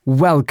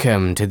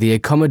Welcome to the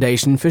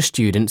Accommodation for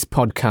Students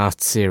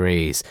podcast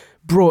series,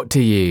 brought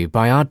to you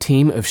by our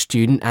team of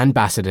student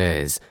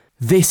ambassadors.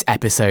 This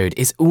episode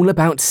is all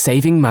about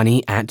saving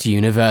money at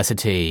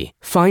university.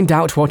 Find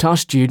out what our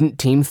student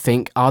team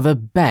think are the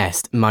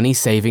best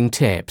money-saving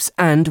tips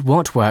and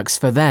what works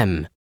for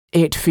them.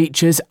 It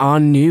features our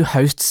new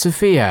hosts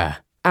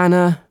Sophia,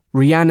 Anna,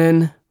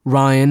 Rhiannon,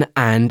 Ryan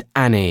and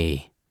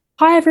Annie.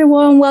 Hi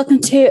everyone, welcome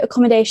to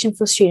Accommodation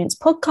for Students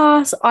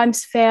podcast. I'm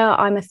Sophia,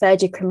 I'm a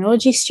third year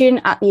criminology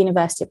student at the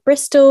University of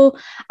Bristol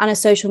and a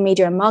social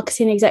media and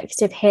marketing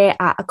executive here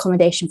at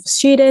Accommodation for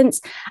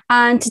Students.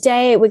 And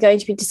today we're going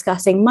to be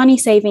discussing money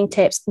saving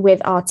tips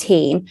with our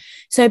team.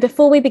 So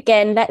before we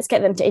begin, let's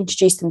get them to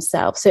introduce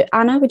themselves. So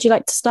Anna, would you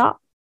like to start?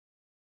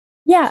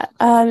 Yeah,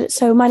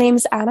 so my name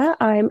is Anna.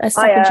 I'm a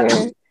second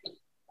year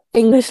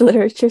English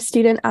literature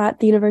student at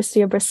the University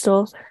of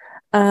Bristol.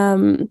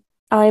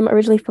 I'm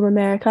originally from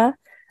America,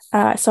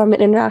 so I'm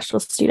an international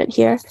student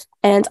here,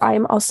 and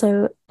I'm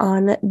also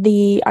I'm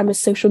a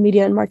social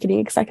media and marketing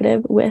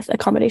executive with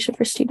Accommodation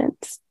for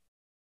Students.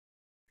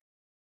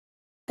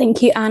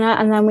 Thank you, Anna.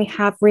 And then we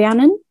have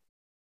Rhiannon.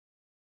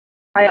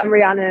 Hi, I'm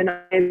Rhiannon.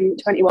 I'm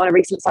 21, a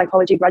recent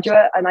psychology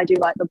graduate, and I do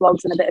like the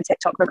blogs and a bit of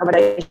TikTok for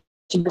Accommodation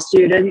for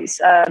Students,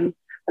 and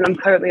I'm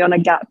currently on a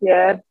gap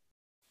year.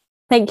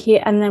 Thank you.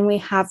 And then we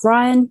have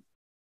Ryan.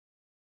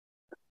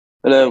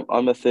 Hello,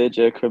 I'm a third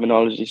year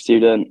criminology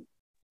student.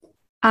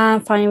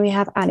 And finally, we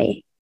have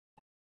Annie.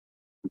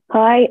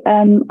 Hi,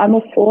 I'm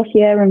a fourth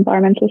year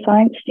environmental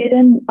science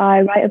student.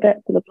 I write a bit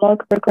for the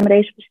blog for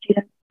Accommodation for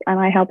Students, and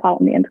I help out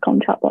on the intercom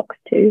chat box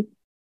too.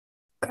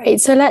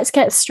 Great, so let's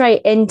get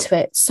straight into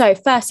it. So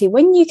firstly,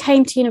 when you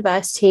came to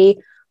university,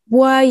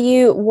 were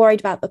you worried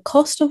about the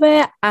cost of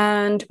it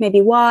and maybe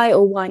why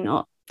or why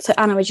not? So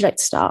Anna, would you like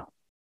to start?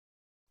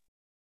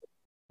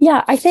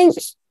 Yeah, I think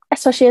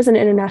especially as an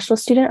international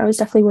student, I was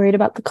definitely worried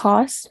about the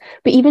cost.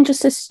 But even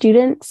just as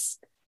students,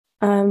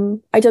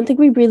 I don't think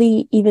we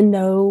really even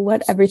know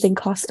what everything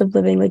cost of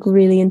living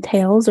really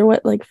entails or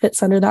what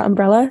fits under that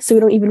umbrella. So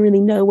we don't even really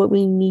know what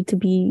we need to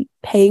be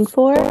paying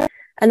for.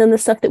 And then the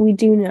stuff that we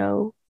do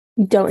know,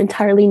 we don't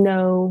entirely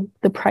know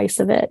the price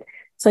of it.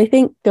 So I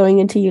think going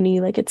into uni,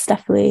 it's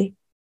definitely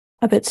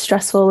a bit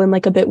stressful and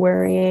a bit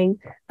worrying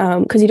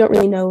because you don't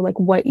really know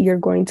what you're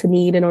going to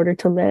need in order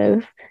to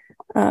live.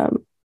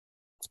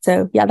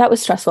 So yeah, that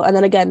was stressful. And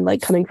then again,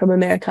 coming from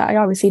America, I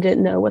obviously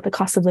didn't know what the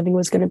cost of living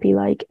was going to be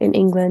like in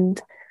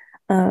England.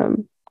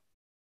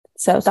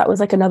 So that was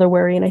another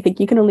worry. And I think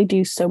you can only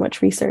do so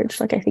much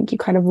research. I think you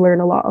kind of learn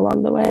a lot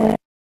along the way.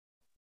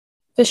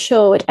 For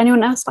sure. Would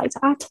anyone else like to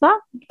add to that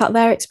about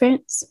their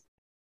experience?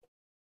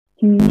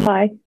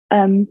 Hi.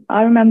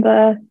 I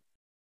remember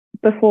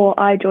before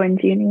I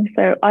joined uni,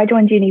 so I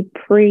joined uni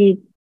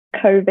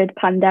pre-COVID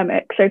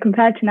pandemic. So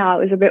compared to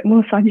now, it was a bit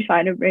more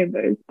sunshine and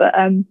rainbows. But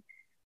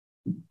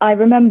I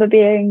remember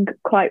being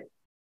quite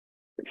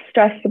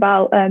stressed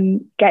about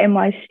getting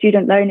my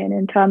student loan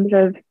in terms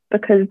of,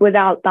 because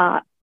without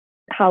that,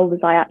 how was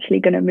I actually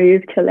going to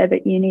move to live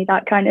at uni,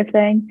 that kind of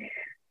thing.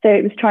 So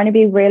it was trying to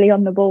be really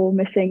on the ball,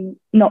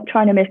 not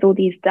trying to miss all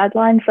these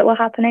deadlines that were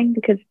happening,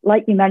 because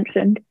like you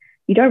mentioned,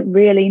 you don't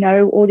really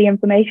know all the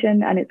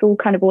information and it's all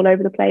kind of all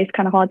over the place,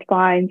 kind of hard to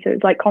find. So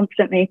it's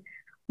constantly,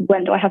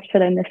 when do I have to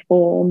fill in this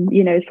form,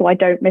 so I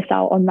don't miss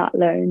out on that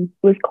loan,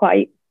 was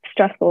quite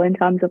stressful in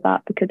terms of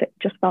that, because it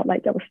just felt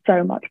like there was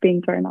so much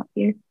being thrown at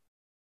you.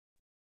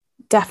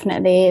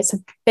 Definitely, it's a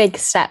big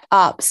step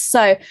up.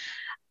 So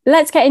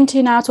let's get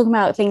into now talking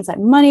about things like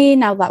money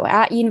now that we're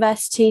at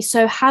university.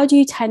 So how do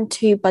you tend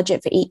to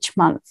budget for each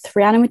month?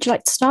 Rhiannon, would you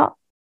like to start?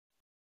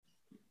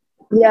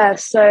 Yeah,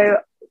 so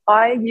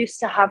I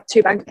used to have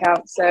two bank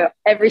accounts. So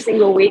every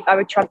single week I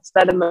would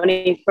transfer the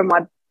money from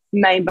my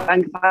main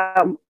bank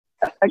account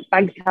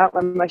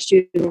when my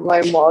student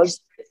loan was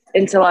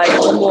into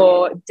a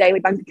more daily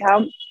bank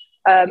account,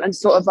 and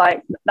sort of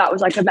that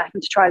was a method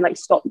to try and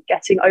stop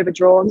getting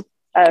overdrawn,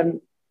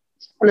 and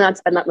then I'd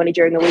spend that money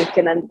during the week,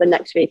 and then the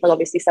next week I'll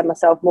obviously send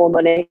myself more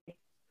money,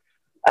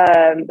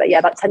 but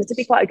yeah, that tends to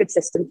be quite a good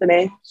system for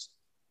me.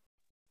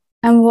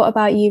 And what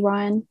about you,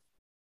 Ryan?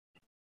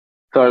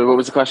 Sorry, what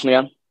was the question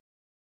again?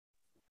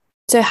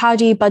 So how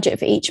do you budget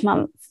for each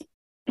month?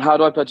 How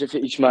do I budget for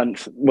each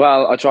month?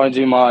 Well, I try and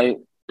do my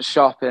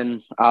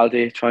shopping,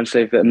 Aldi, try and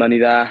save a bit of money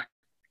there.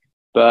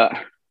 But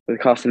with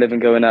the cost of living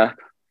going up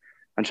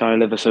and trying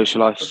to live a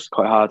social life, it's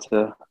quite hard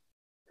to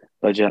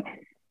budget.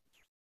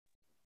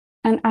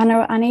 And Anna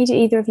or Annie, do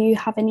either of you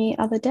have any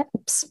other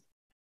tips?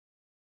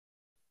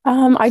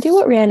 I do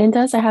what Rhiannon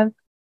does. I have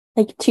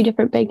two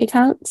different bank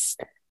accounts,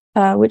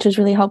 which is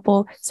really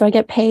helpful. So I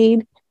get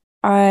paid.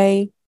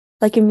 I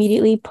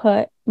immediately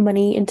put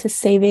money into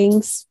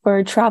savings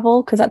for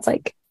travel, because that's a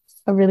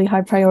really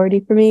high priority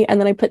for me. And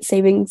then I put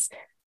savings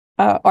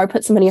or I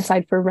put some money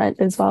aside for rent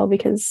as well,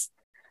 because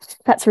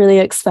that's really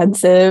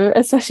expensive,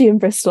 especially in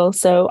Bristol.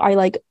 So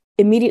I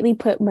immediately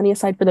put money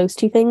aside for those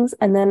two things.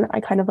 And then I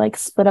kind of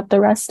split up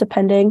the rest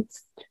depending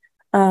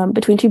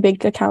between two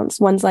big accounts.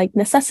 One's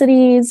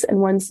necessities and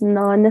one's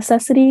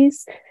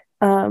non-necessities.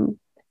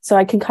 So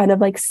I can kind of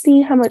like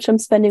see how much I'm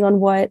spending on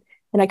what,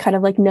 and I kind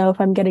of like know if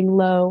I'm getting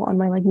low on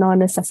my like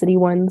non-necessity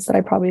ones that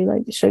I probably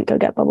like shouldn't go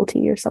get bubble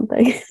tea or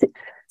something.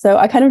 So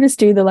I kind of just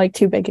do the like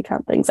 2 bank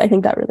account things. I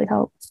think that really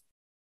helps.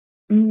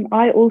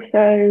 I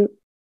also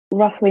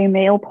roughly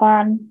meal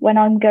plan when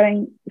I'm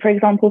going, for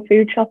example,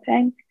 food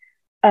shopping.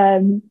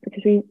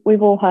 Because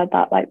we've all heard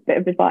that like bit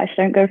of advice: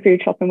 don't go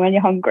food shopping when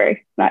you're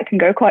hungry. That can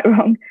go quite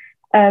wrong.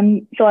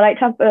 So I like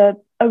to have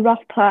a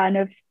rough plan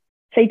of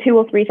say 2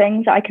 or 3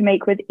 things that I can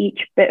make with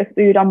each bit of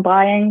food I'm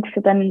buying.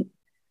 So then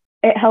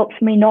it helps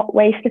me not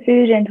waste the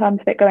food in terms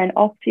of it going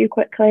off too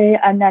quickly,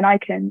 and then I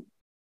can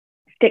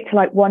stick to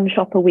like 1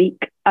 shop a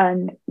week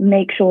and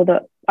make sure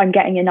that I'm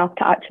getting enough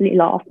to actually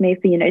last me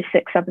for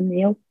 6-7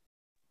 meals.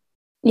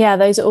 Yeah,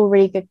 those are all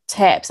really good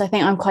tips. I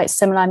think I'm quite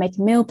similar. I make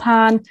a meal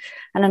plan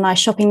and a nice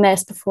shopping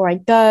list before I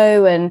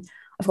go. And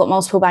I've got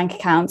multiple bank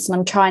accounts, and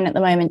I'm trying at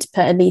the moment to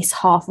put at least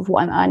half of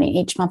what I'm earning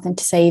each month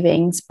into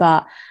savings.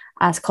 But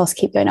as costs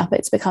keep going up,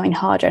 it's becoming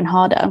harder and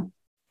harder.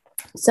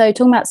 So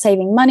talking about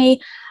saving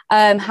money,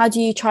 how do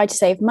you try to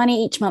save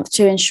money each month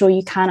to ensure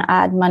you can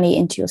add money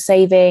into your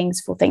savings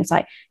for things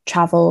like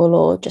travel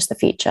or just the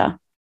future?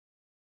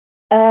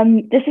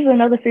 This is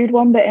another food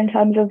one, but in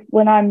terms of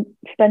when I'm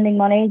spending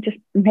money, just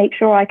make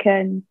sure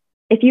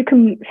if you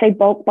can say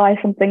bulk buy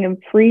something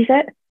and freeze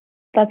it,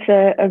 that's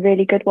a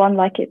really good one.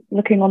 Like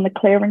looking on the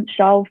clearance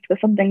shelves for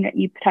something that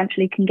you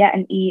potentially can get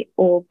and eat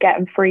or get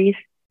and freeze,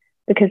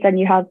 because then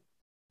you have,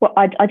 well,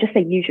 I just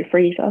say use your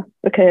freezer,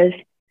 because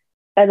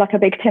like a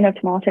big tin of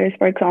tomatoes,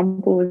 for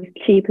example, is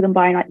cheaper than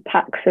buying like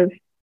packs of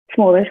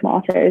smaller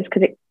tomatoes,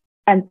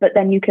 but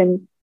then you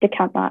can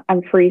decant that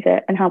and freeze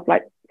it and have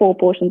like 4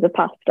 portions of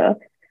pasta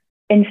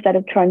instead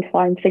of trying to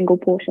find single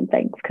portion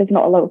things, because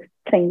not a lot of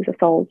things are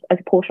sold as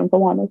a portion for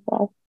one as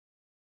well.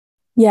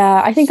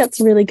 Yeah, I think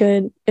that's really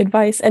good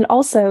advice. And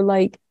also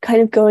like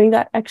kind of going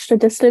that extra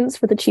distance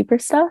for the cheaper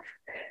stuff.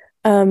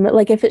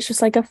 Like if it's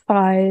just like a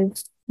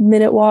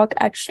 5-minute walk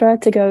extra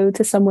to go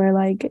to somewhere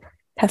like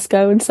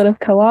Tesco instead of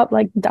Co-op,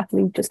 like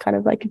definitely just kind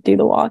of like do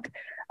the walk.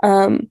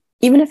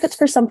 Even if it's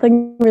for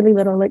something really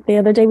little. Like the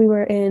other day we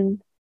were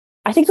in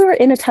a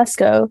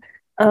Tesco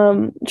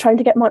trying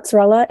to get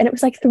mozzarella, and it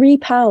was like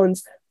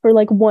 £3 for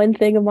like 1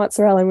 thing of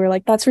mozzarella, and we were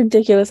like, that's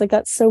ridiculous, like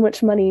that's so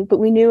much money. But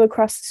we knew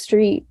across the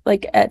street,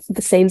 like at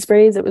the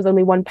Sainsbury's, it was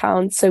only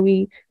 £1, so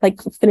we like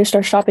finished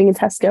our shopping in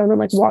Tesco and then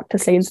like walked to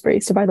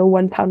Sainsbury's to buy the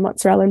 £1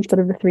 mozzarella instead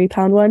of the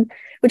 £3 one,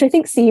 which I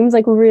think seems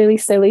like really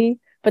silly,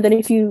 but then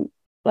if you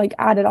like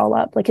add it all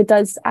up, like it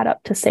does add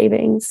up to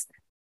savings.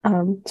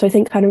 So I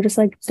think kind of just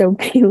like don't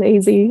be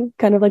lazy,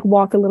 kind of like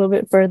walk a little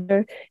bit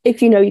further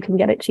if you know you can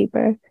get it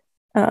cheaper.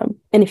 And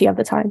if you have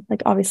the time,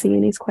 like obviously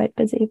uni's quite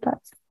busy, but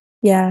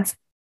yeah.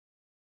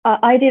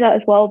 I do that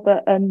as well,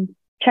 but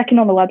checking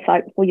on the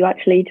website before you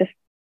actually just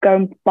go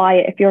and buy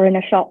it if you're in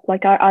a shop.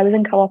 Like I was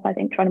in Co-op, I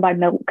think, trying to buy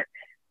milk,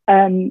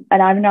 and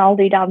I'm an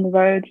Aldi down the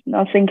road, and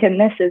I was thinking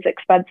this is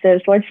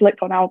expensive, so I just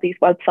looked on Aldi's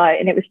website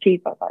and it was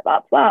cheap. I was like,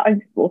 that's that,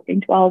 I'm just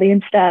walking to Aldi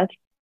instead.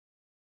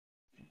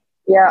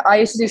 Yeah, I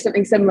used to do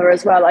something similar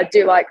as well. I'd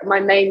do like my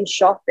main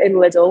shop in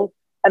Lidl,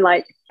 and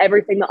like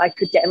everything that I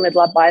could get in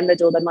Lidl, I'd buy in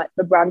Lidl. Then like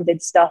the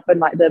branded stuff and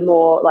like the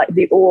more like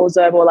the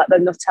Orzo or like the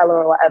Nutella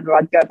or whatever,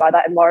 I'd go buy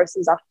that in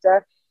Morrison's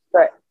after.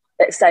 But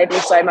it saved me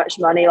so much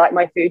money. Like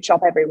my food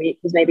shop every week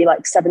was maybe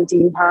like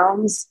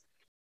 £17.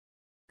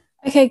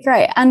 Okay,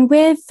 great. And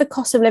with the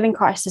cost of living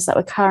crisis that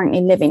we're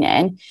currently living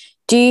in,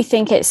 do you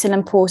think it's still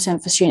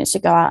important for students to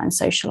go out and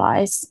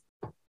socialise?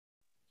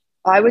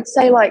 I would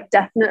say like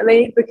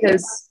definitely,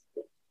 because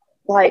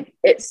like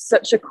it's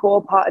such a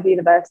core part of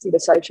university, the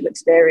social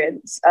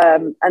experience,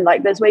 and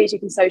like there's ways you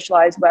can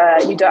socialize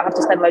where you don't have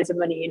to spend loads of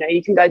money.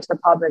 You can go to the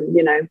pub and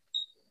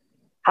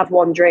have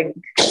 1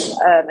 drink,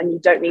 and you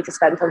don't need to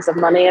spend tons of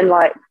money. And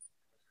like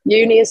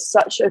uni is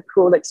such a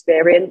cool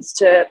experience.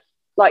 To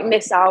like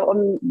miss out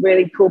on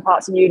really cool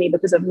parts of uni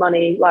because of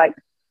money, like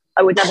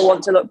I would never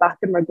want to look back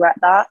and regret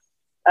that.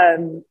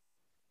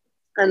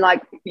 And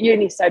like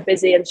uni's so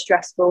busy and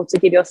stressful, to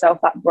give yourself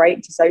that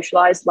break to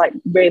socialize like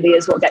really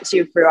is what gets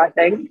you through, I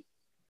think.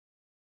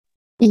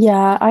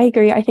 Yeah, I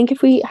agree. I think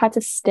if we had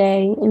to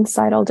stay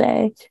inside all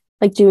day,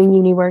 like doing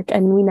uni work,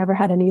 and we never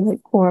had any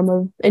like form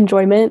of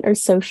enjoyment or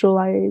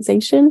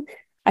socialization,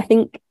 I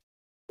think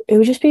it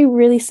would just be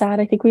really sad.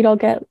 I think we'd all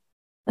get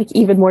like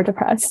even more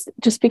depressed,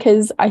 just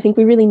because I think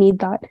we really need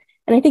that.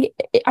 And I think,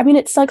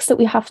 it sucks that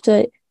we have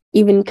to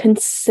even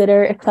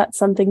consider if that's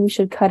something we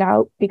should cut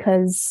out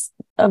because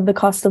of the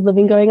cost of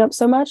living going up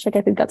so much. Like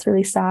I think that's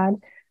really sad.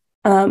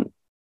 But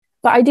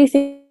I do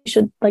think we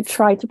should like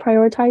try to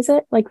prioritize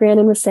it. Like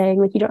Rhiannon was saying,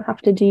 like you don't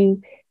have to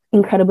do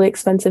incredibly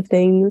expensive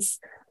things.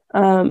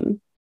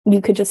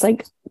 You could just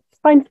like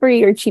find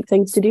free or cheap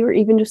things to do, or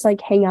even just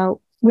like hang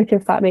out with your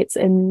flatmates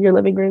in your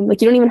living room.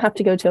 Like you don't even have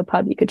to go to a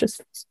pub. You could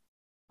just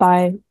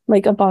buy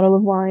like a bottle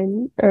of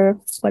wine or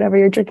whatever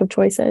your drink of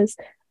choice is.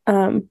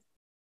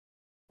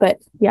 But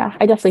yeah,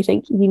 I definitely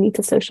think you need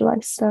to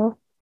socialize still.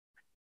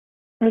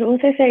 I'd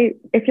also say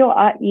if you're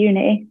at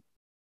uni,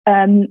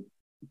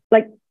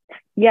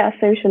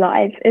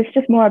 socialize. It's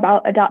just more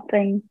about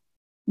adapting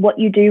what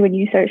you do when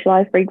you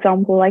socialize. For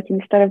example, like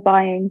instead of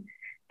buying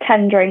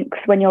 10 drinks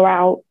when you're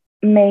out,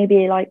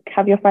 maybe like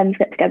have your friends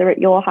get together at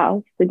your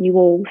house and you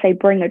all say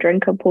bring a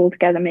drink and pull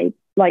together maybe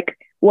like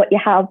what you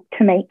have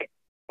to make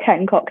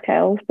 10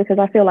 cocktails, because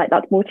I feel like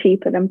that's more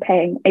cheaper than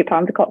paying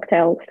 £8 a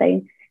cocktail,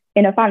 say,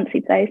 in a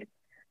fancy place.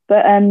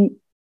 But I'm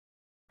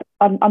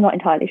not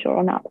entirely sure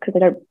on that because I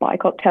don't buy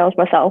cocktails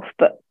myself,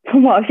 but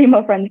from what I've seen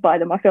my friends buy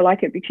them, I feel like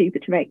it'd be cheaper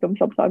to make them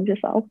sometimes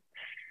yourself.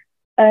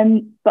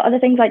 But other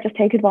things like just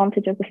take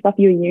advantage of the stuff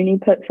your uni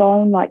puts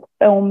on, like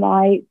film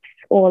nights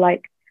or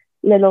like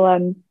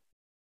little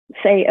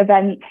say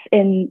events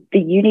in the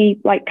uni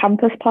like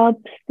campus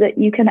pubs that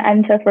you can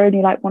enter for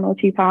only like £1 or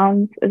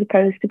 £2 as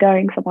opposed to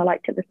going somewhere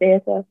like to the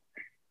theatre,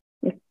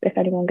 if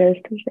anyone goes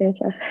to the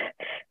theatre.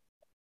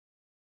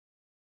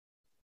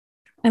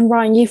 And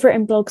Ryan, you've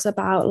written blogs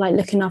about like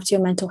looking after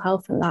your mental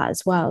health and that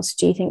as well. So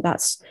do you think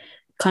that's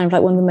kind of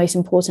like one of the most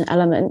important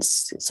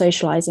elements,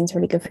 socializing is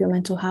really good for your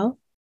mental health?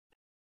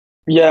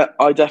 Yeah,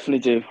 I definitely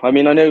do. I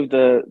mean, I know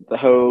the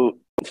whole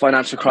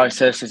financial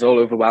crisis is all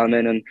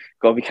overwhelming and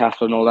got to be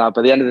careful and all that.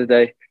 But at the end of the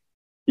day,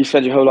 you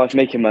spend your whole life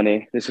making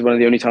money. This is one of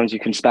the only times you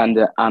can spend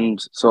it and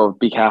sort of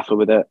be careful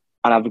with it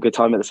and have a good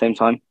time at the same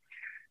time.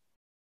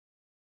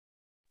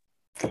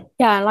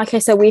 Yeah, and like I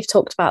said, we've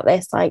talked about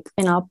this like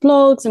in our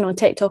blogs and on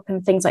TikTok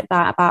and things like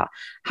that about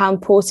how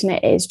important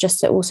it is just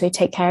to also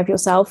take care of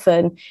yourself.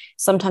 And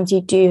sometimes you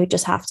do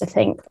just have to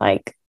think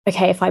like,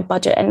 okay, if I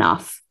budget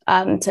enough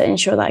to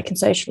ensure that I can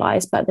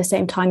socialize, but at the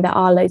same time, there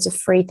are loads of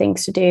free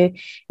things to do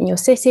in your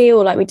city,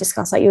 or like we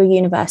discussed, like your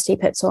university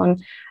puts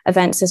on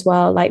events as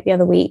well. Like the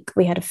other week,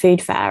 we had a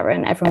food fair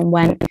and everyone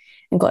went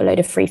and got a load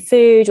of free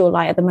food, or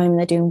like at the moment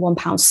they're doing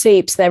 £1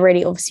 soup. So they're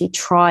really obviously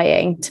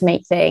trying to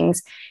make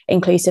things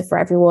inclusive for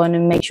everyone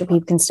and make sure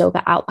people can still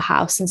get out the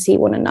house and see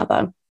one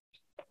another.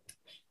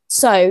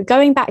 So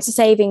going back to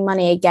saving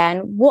money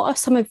again, what are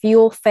some of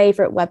your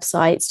favorite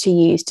websites to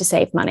use to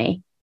save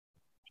money?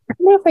 I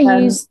don't know if I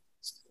use...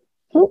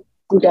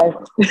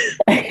 Go.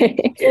 I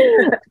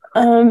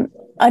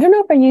don't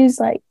know if I use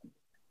like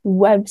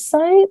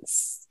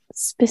websites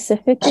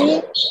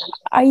specifically.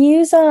 I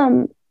use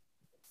I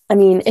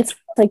mean, it's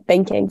like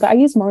banking, but I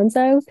use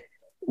Monzo,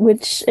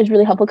 which is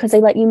really helpful because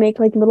they let you make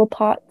like little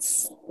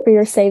pots for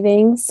your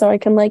savings. So I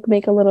can like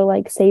make a little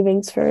like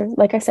savings for,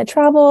 like I said,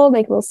 travel,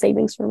 make a little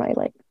savings for my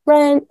like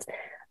rent.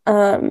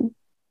 So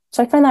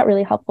I find that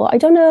really helpful. I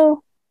don't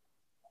know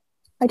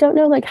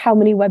like how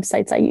many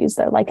websites I use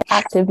though, like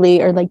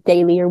actively or like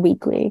daily or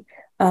weekly,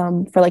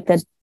 for like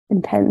the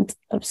intent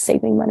of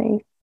saving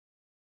money.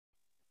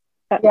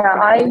 Yeah,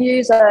 I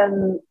use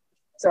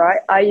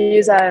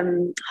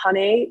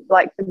Honey,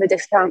 like for the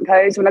discount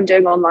codes when I'm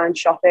doing online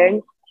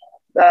shopping.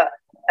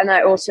 And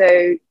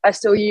I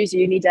still use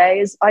Uni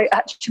Days. I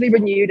actually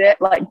renewed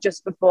it like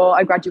just before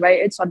I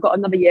graduated, so I've got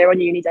another year on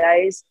Uni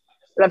Days.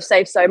 But I've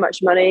saved so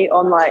much money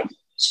on like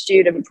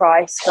student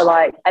price for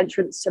like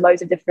entrance to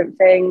loads of different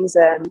things,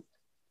 and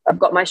I've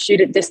got my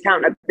student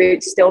discount at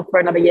Boots still for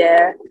another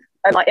year,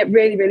 and like it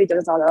really, really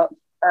does add up.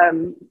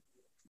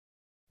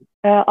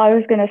 I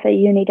was going to say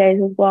Uni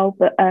Days as well,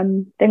 but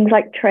things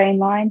like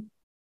Trainline,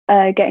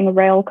 getting a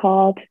rail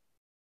card,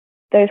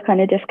 those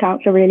kind of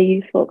discounts are really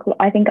useful.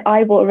 I think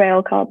I bought a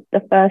rail card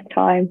the first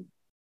time,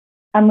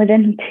 and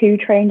within 2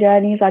 train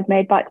journeys, I'd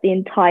made back the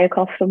entire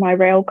cost of my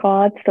rail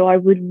card. So I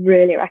would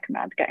really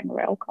recommend getting a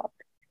rail card,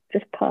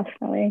 just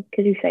personally,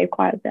 because you save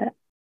quite a bit.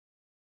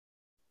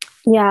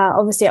 Yeah,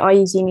 obviously I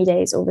use Uni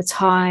Days all the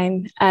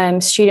time.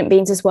 Student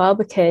Beans as well,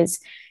 because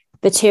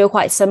the two are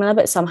quite similar,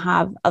 but some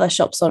have other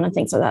shops on and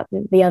things like that.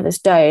 The others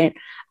don't.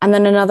 And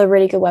then another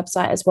really good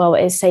website as well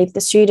is Save the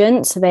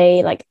Student. So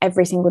they like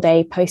every single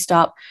day post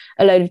up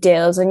a load of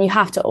deals, and you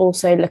have to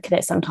also look at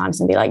it sometimes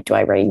and be like, do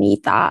I really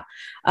need that?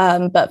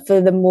 But for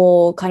the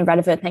more kind of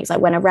relevant things, like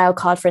when a rail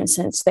card, for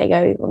instance, they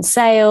go on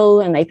sale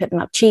and they put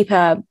them up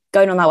cheaper,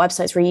 going on that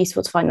website is really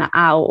useful to find that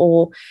out.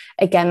 Or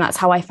again, that's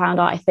how I found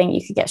out, I think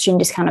you could get student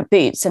discount at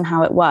Boots and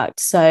how it worked.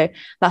 So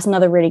that's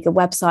another really good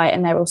website.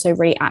 And they're also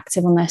really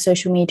active on their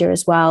social media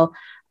as well.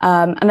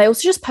 And they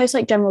also just post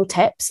like general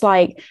tips,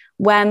 like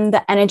when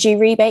the energy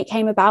rebate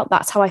came about,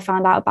 that's how I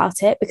found out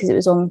about it, because it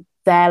was on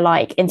their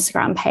like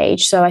Instagram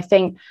page. So I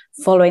think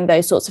following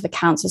those sorts of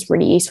accounts is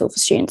really useful for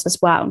students as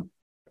well.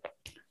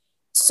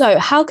 So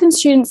how can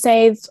students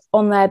save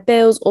on their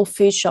bills or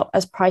food shop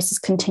as prices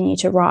continue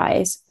to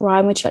rise?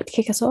 Ryan, would you like to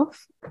kick us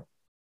off?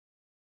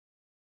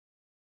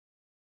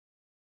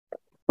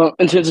 Well,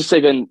 in terms of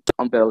saving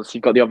on bills,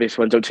 you've got the obvious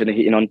one, don't turn the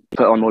heating on,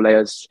 put on more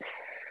layers.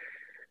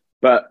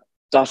 But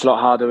that's a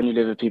lot harder when you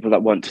live with people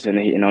that want to turn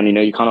the heating on. You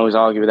know, you can't always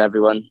argue with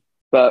everyone.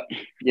 But,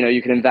 you know,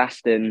 you can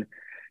invest in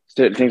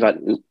certain things like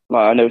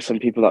I know some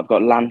people that have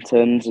got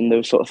lanterns and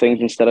those sort of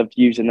things instead of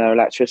using their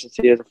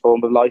electricity as a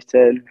form of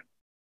lighting.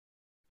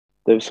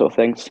 Those sort of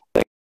things.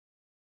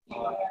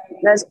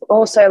 There's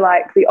also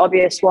like the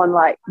obvious one,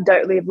 like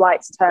don't leave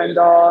lights turned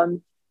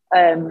on.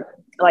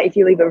 Like if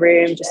you leave a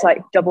room, just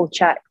like double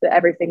check that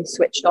everything's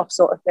switched off,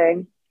 sort of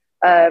thing.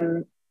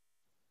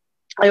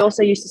 I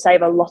also used to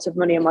save a lot of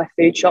money on my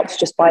food shops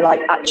just by like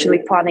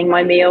actually planning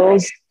my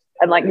meals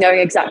and like knowing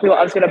exactly what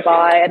I was going to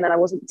buy, and then I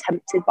wasn't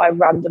tempted by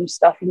random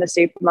stuff in the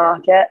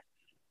supermarket,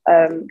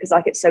 because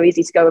like it's so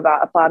easy to go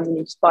without a plan and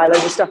you just buy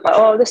loads of stuff like,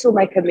 oh, this will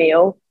make a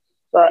meal,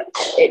 but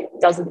it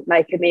doesn't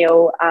make a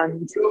meal,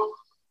 and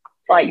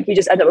like you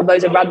just end up with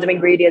loads of random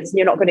ingredients and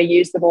you're not going to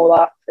use them all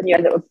up, and you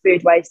end up with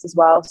food waste as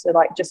well. So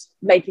like just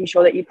making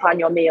sure that you plan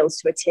your meals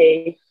to a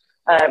T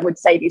would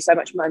save you so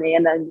much money,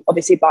 and then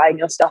obviously buying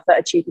your stuff at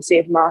a cheaper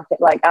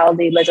supermarket like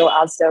Aldi, Lidl,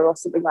 Asda or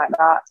something like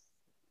that.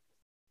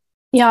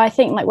 Yeah, I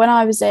think like when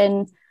I was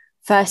in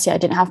first year, I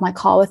didn't have my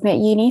car with me at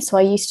uni. So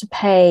I used to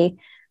pay,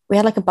 we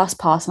had like a bus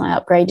pass and I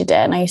upgraded it.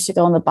 And I used to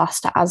go on the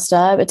bus to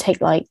Asda. It would take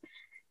like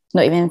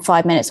not even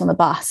 5 minutes on the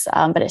bus,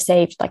 but it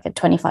saved like a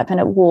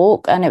 25-minute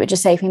walk. And it would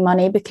just save me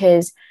money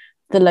because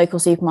the local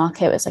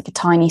supermarket was like a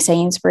tiny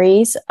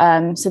Sainsbury's.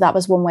 So that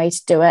was one way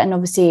to do it. And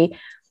obviously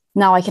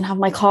now I can have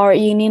my car at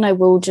uni and I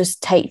will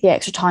just take the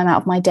extra time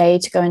out of my day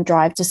to go and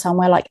drive to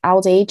somewhere like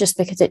Aldi, just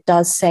because it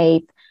does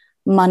save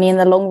money in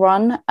the long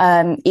run.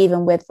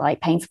 Even with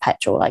like paying for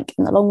petrol, like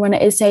in the long run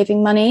it is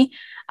saving money.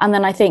 And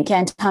then I think, yeah,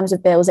 in terms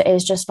of bills, it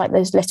is just like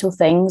those little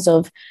things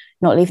of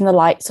not leaving the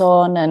lights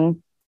on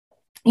and,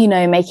 you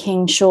know,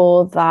 making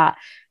sure that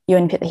you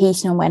only put the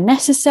heating on when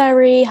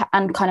necessary,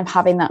 and kind of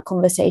having that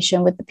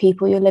conversation with the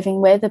people you're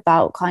living with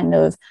about kind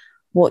of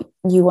what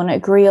you want to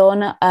agree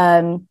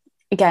on.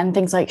 Again,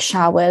 things like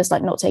showers,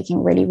 like not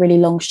taking really, really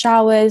long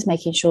showers,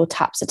 making sure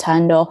taps are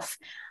turned off.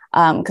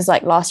 Because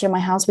like last year in my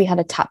house, we had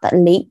a tap that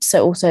leaked.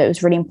 So also it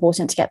was really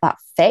important to get that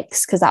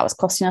fixed because that was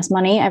costing us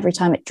money every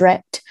time it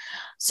dripped.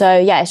 So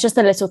yeah, it's just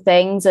the little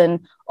things,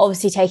 and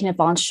obviously taking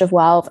advantage of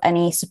well of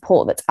any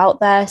support that's out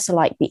there. So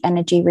like the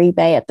energy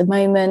rebate at the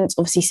moment,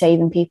 obviously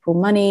saving people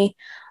money,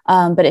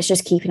 but it's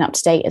just keeping up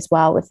to date as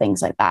well with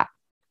things like that.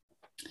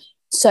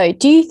 So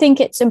do you think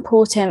it's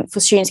important for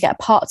students to get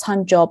a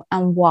part-time job,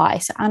 and why?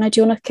 So Anna, do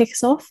you want to kick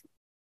us off?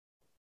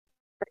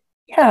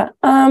 Yeah,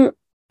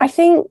 I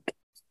think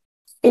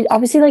it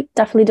obviously like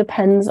definitely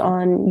depends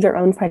on your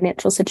own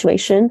financial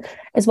situation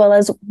as well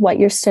as what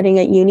you're studying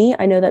at uni.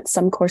 I know that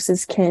some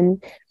courses can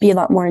be a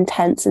lot more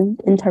intense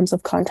in terms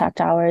of contact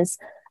hours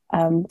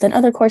than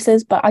other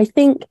courses, but I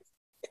think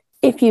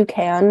if you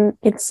can,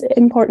 it's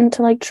important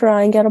to like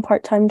try and get a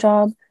part-time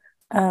job.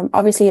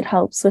 Obviously it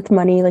helps with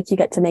money, like you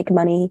get to make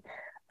money.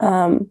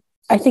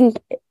 I think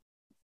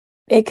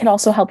it could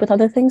also help with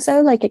other things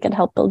though, like it can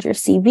help build your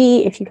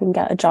CV if you can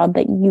get a job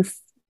that you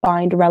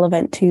find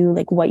relevant to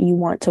like what you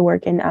want to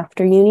work in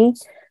after uni.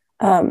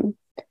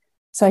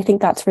 So I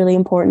think that's really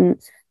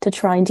important to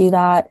try and do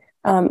that.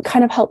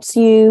 Kind of helps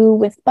you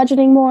with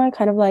budgeting more,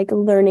 kind of like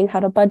learning how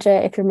to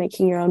budget if you're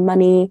making your own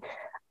money.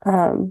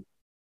 And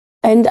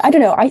I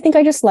don't know, I think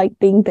I just like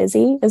being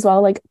busy as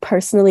well. Like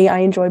personally, I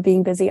enjoy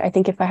being busy. I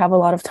think if I have a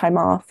lot of time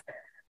off,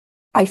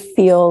 I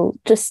feel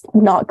just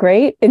not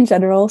great in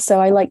general. So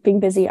I like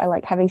being busy. I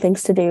like having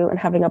things to do, and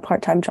having a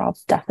part-time job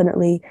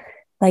definitely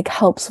like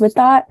helps with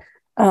that.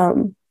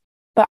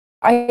 But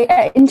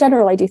in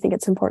general, I do think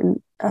it's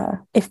important,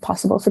 if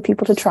possible, for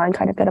people to try and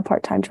kind of get a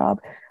part-time job.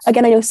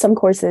 Again, I know some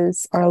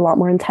courses are a lot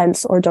more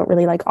intense or don't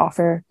really like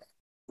offer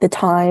the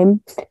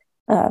time.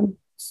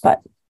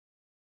 But,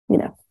 you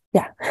know,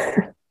 yeah.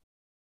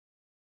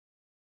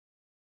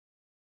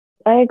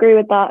 I agree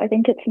with that. I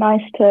think it's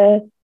nice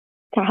to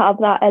have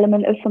that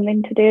element of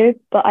something to do,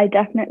 but I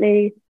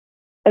definitely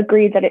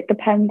agree that it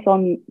depends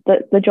on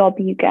the job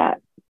you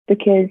get,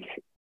 because,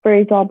 for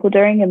example,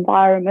 during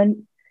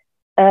environment,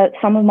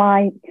 some of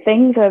my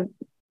things are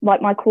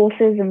like my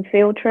courses and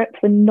field trips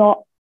were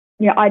not,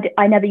 you know,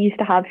 I never used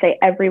to have, say,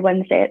 every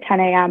Wednesday at 10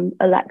 a.m.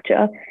 a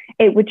lecture.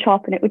 It would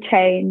chop and it would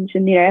change.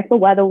 And, you know, if the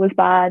weather was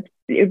bad,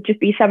 it would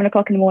just be 7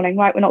 o'clock in the morning,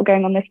 right? We're not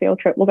going on this field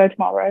trip. We'll go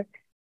tomorrow.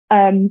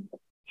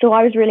 So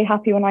I was really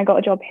happy when I got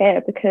a job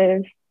here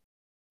because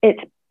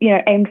it's, you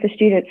know, aimed for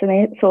students and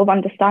they sort of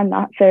understand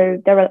that.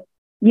 So there are,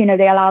 you know,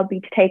 they allowed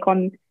me to take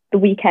on the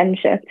weekend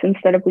shifts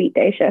instead of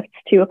weekday shifts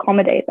to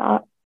accommodate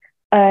that.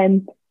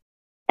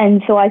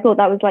 And so I thought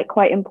that was like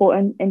quite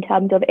important in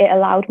terms of it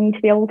allowed me to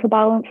be able to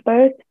balance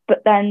both.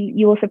 But then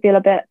you also feel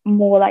a bit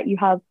more like you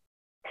have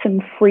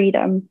some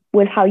freedom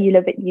with how you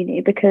live at uni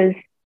because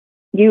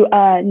you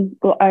earn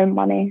your own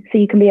money. So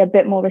you can be a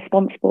bit more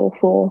responsible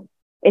for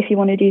if you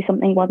want to do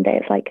something one day.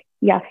 It's like,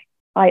 yes,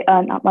 I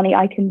earn that money.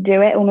 I can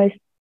do it. Almost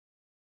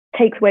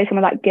takes away some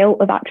of that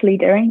guilt of actually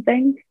doing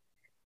things.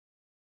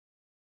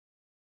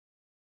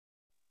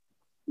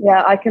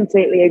 Yeah, I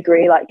completely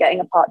agree. Like getting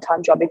a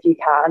part-time job if you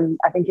can,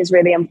 I think is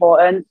really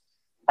important.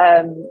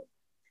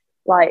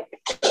 Like,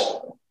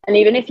 and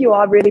even if you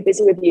are really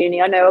busy with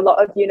uni, I know a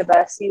lot of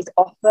universities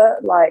offer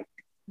like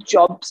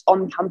jobs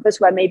on campus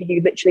where maybe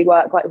you literally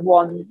work like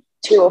 1,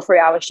 2 or 3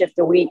 hour shift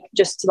a week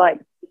just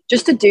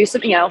to do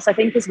something else. I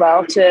think as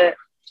well to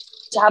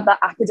have that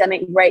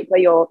academic break where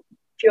you're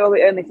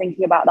purely only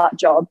thinking about that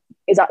job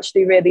is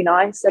actually really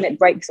nice, and it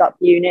breaks up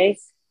uni.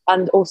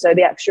 And also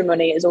the extra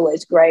money is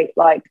always great.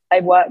 Like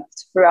I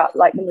worked throughout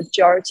like the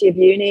majority of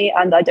uni,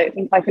 and I don't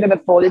think I could have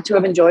afforded to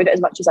have enjoyed it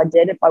as much as I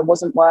did if I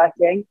wasn't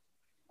working.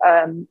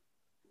 And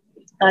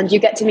you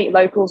get to meet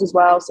locals as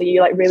well. So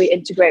you like really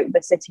integrate with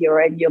the city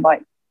you're in. You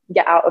like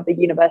get out of the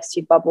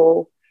university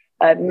bubble,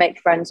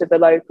 make friends with the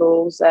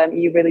locals.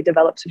 You really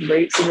develop some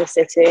roots in the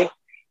city.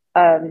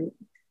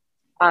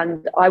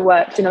 And I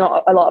worked in a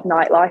lot of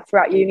nightlife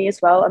throughout uni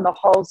as well. And the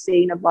whole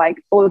scene of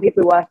like all the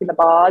people who work in the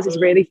bars is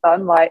really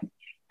fun. Like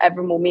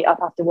everyone will meet up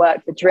after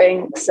work for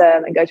drinks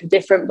and go to a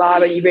different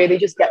bar, and you really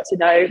just get to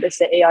know the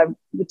city. I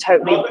would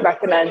totally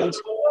recommend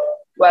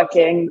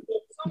working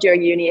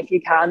during uni if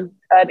you can,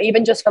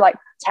 even just for like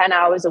 10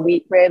 hours a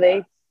week,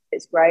 really.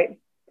 It's great.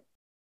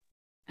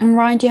 And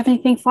Ryan, do you have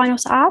anything final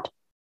to add?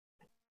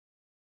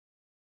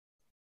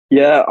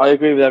 Yeah, I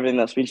agree with everything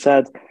that's been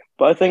said.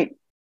 But I think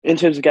in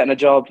terms of getting a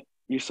job,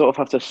 you sort of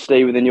have to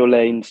stay within your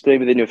lane, stay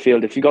within your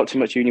field. If you've got too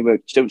much uni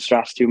work, just don't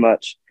stress too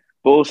much.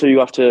 But also you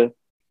have to,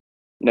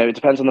 it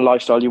depends on the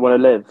lifestyle you want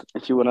to live.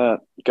 If you want to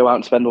go out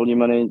and spend all your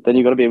money, then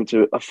you've got to be able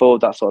to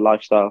afford that sort of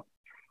lifestyle.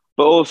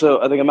 But also,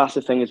 I think a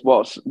massive thing is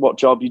what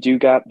job you do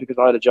get, because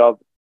I had a job,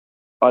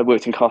 I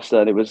worked in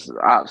Costa and it was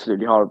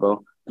absolutely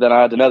horrible. Then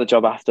I had another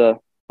job after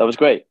that was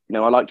great. I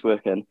liked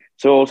working.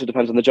 So it also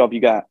depends on the job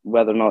you get,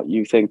 whether or not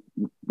you think,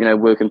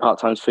 working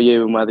part-time's for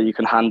you and whether you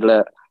can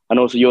handle it. And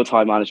also your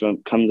time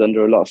management comes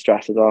under a lot of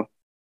stress as well.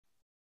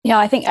 Yeah,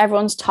 I think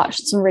everyone's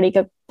touched some really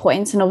good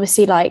points. And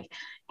obviously, like,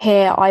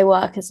 here I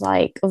work as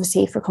like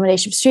obviously for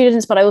accommodation for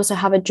students, but I also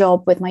have a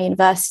job with my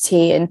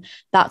university, and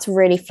that's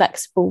really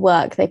flexible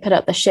work. They put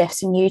up the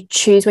shifts and you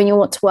choose when you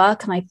want to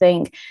work. And I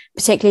think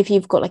particularly if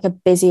you've got like a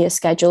busier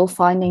schedule,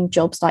 finding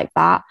jobs like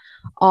that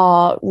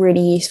are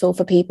really useful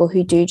for people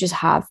who do just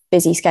have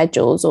busy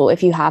schedules, or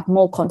if you have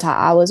more contact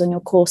hours on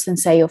your course than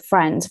say your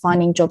friends,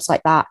 finding jobs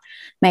like that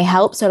may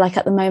help. So like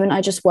at the moment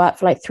I just work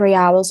for like 3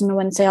 hours on a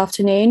Wednesday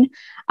afternoon,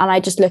 and I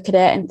just look at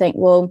it and think,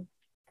 well,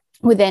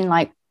 within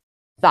like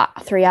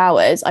that 3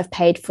 hours I've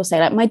paid for say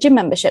like my gym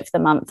membership for the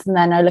month, and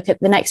then I look at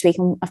the next week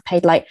and I've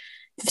paid like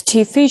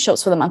 2 food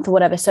shops for the month or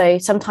whatever. So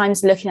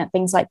sometimes looking at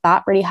things like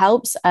that really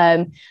helps.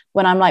 When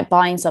I'm like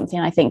buying something,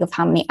 I think of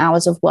how many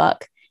hours of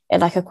work it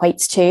like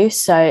equates to.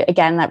 So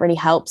again, that really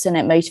helps, and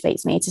it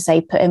motivates me to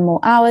say put in more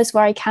hours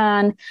where I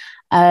can.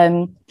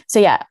 So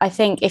yeah, I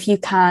think if you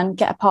can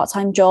get a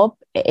part-time job,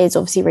 it is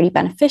obviously really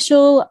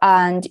beneficial,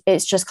 and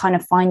it's just kind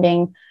of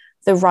finding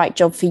the right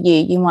job for you.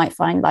 You might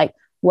find like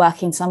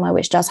working somewhere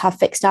which does have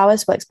fixed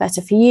hours works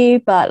better for you,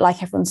 but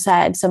like everyone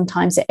said,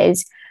 sometimes it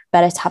is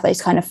better to have those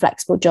kind of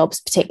flexible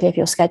jobs, particularly if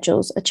your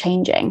schedules are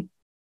changing.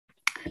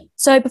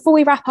 So before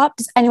we wrap up,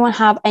 does anyone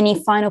have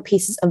any final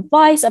pieces of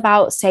advice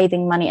about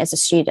saving money as a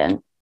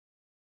student?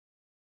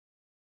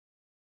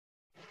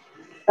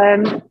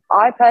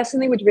 I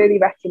personally would really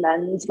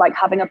recommend like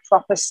having a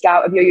proper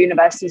scout of your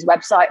university's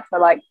website for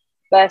like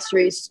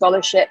bursaries,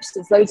 scholarships.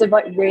 There's loads of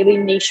like really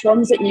niche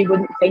ones that you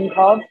wouldn't think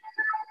of.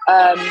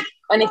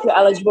 And if you're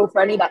eligible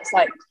for any, that's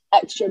like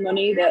extra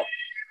money that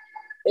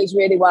is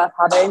really worth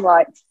having.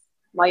 Like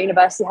my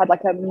university had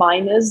like a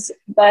minors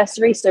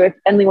bursary. So if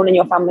anyone in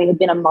your family had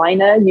been a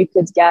minor, you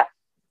could get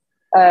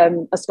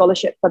a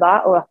scholarship for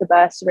that, or like a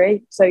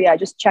bursary. So yeah,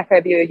 just check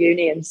over your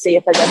uni and see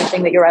if there's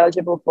anything that you're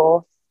eligible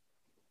for.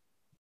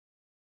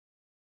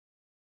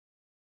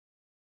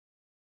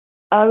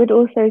 I would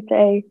also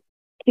say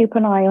keep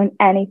an eye on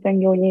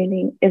anything your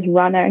uni is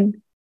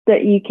running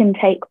that you can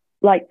take,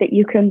 like that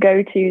you can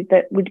go to,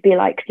 that would be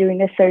like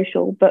doing a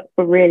social but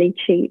for really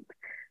cheap.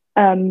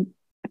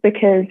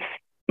 Because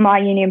my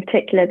uni in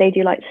particular, they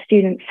do like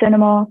student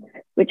cinema,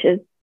 which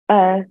is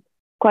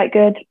quite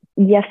good.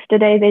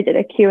 Yesterday they did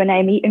a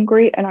Q&A meet and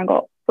greet, and I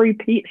got free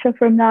pizza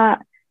from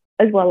that,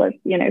 as well as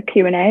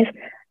Q&As.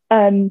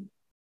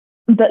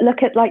 But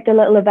look at like the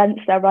little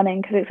events they're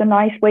running, because it's a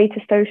nice way to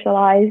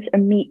socialize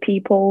and meet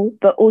people,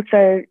 but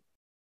also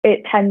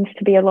it tends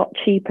to be a lot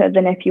cheaper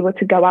than if you were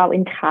to go out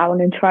in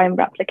town and try and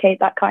replicate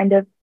that kind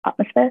of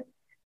atmosphere.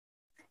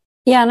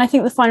 Yeah, and I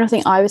think the final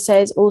thing I would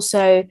say is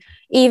also,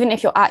 even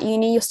if you're at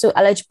uni, you're still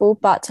eligible,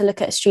 but to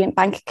look at a student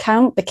bank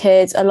account,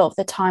 because a lot of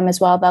the time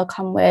as well, they'll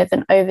come with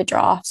an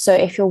overdraft. So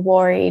if you're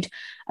worried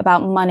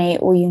about money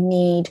or you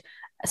need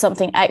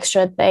something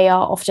extra, they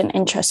are often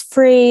interest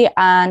free,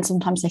 and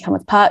sometimes they come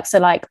with perks. So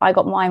like I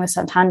got mine with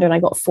Santander and I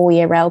got a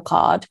 4-year rail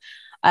card,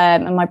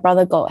 and my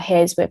brother got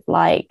his with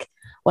like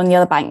one of the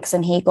other banks,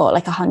 and he got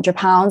like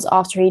 £100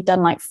 after he'd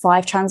done like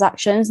 5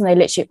 transactions, and they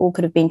literally all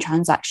could have been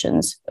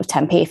transactions of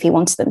 10p if he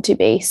wanted them to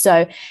be.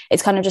 So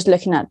it's kind of just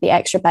looking at the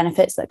extra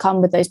benefits that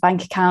come with those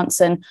bank accounts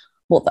and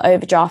what the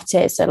overdraft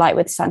is. So like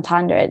with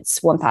Santander,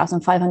 it's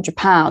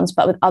 £1,500,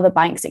 but with other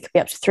banks, it could be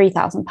up to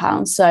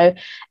 £3,000. So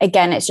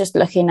again, it's just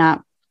looking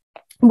at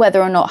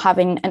whether or not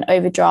having an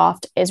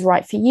overdraft is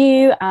right for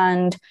you,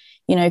 and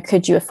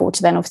could you afford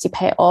to then obviously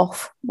pay it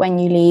off when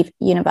you leave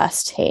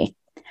university.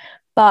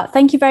 But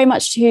thank you very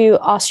much to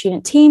our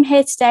student team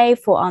here today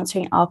for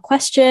answering our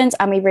questions,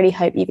 and we really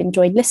hope you've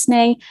enjoyed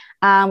listening,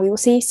 and we will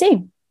see you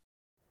soon.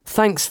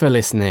 Thanks for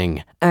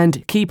listening,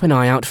 and keep an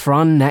eye out for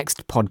our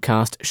next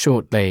podcast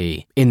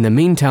shortly. In the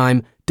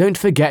meantime, don't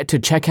forget to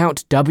check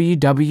out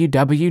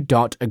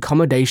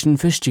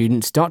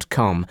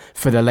www.accommodationforstudents.com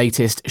for the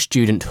latest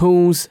student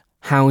halls,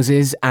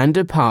 houses and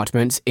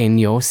apartments in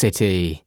your city.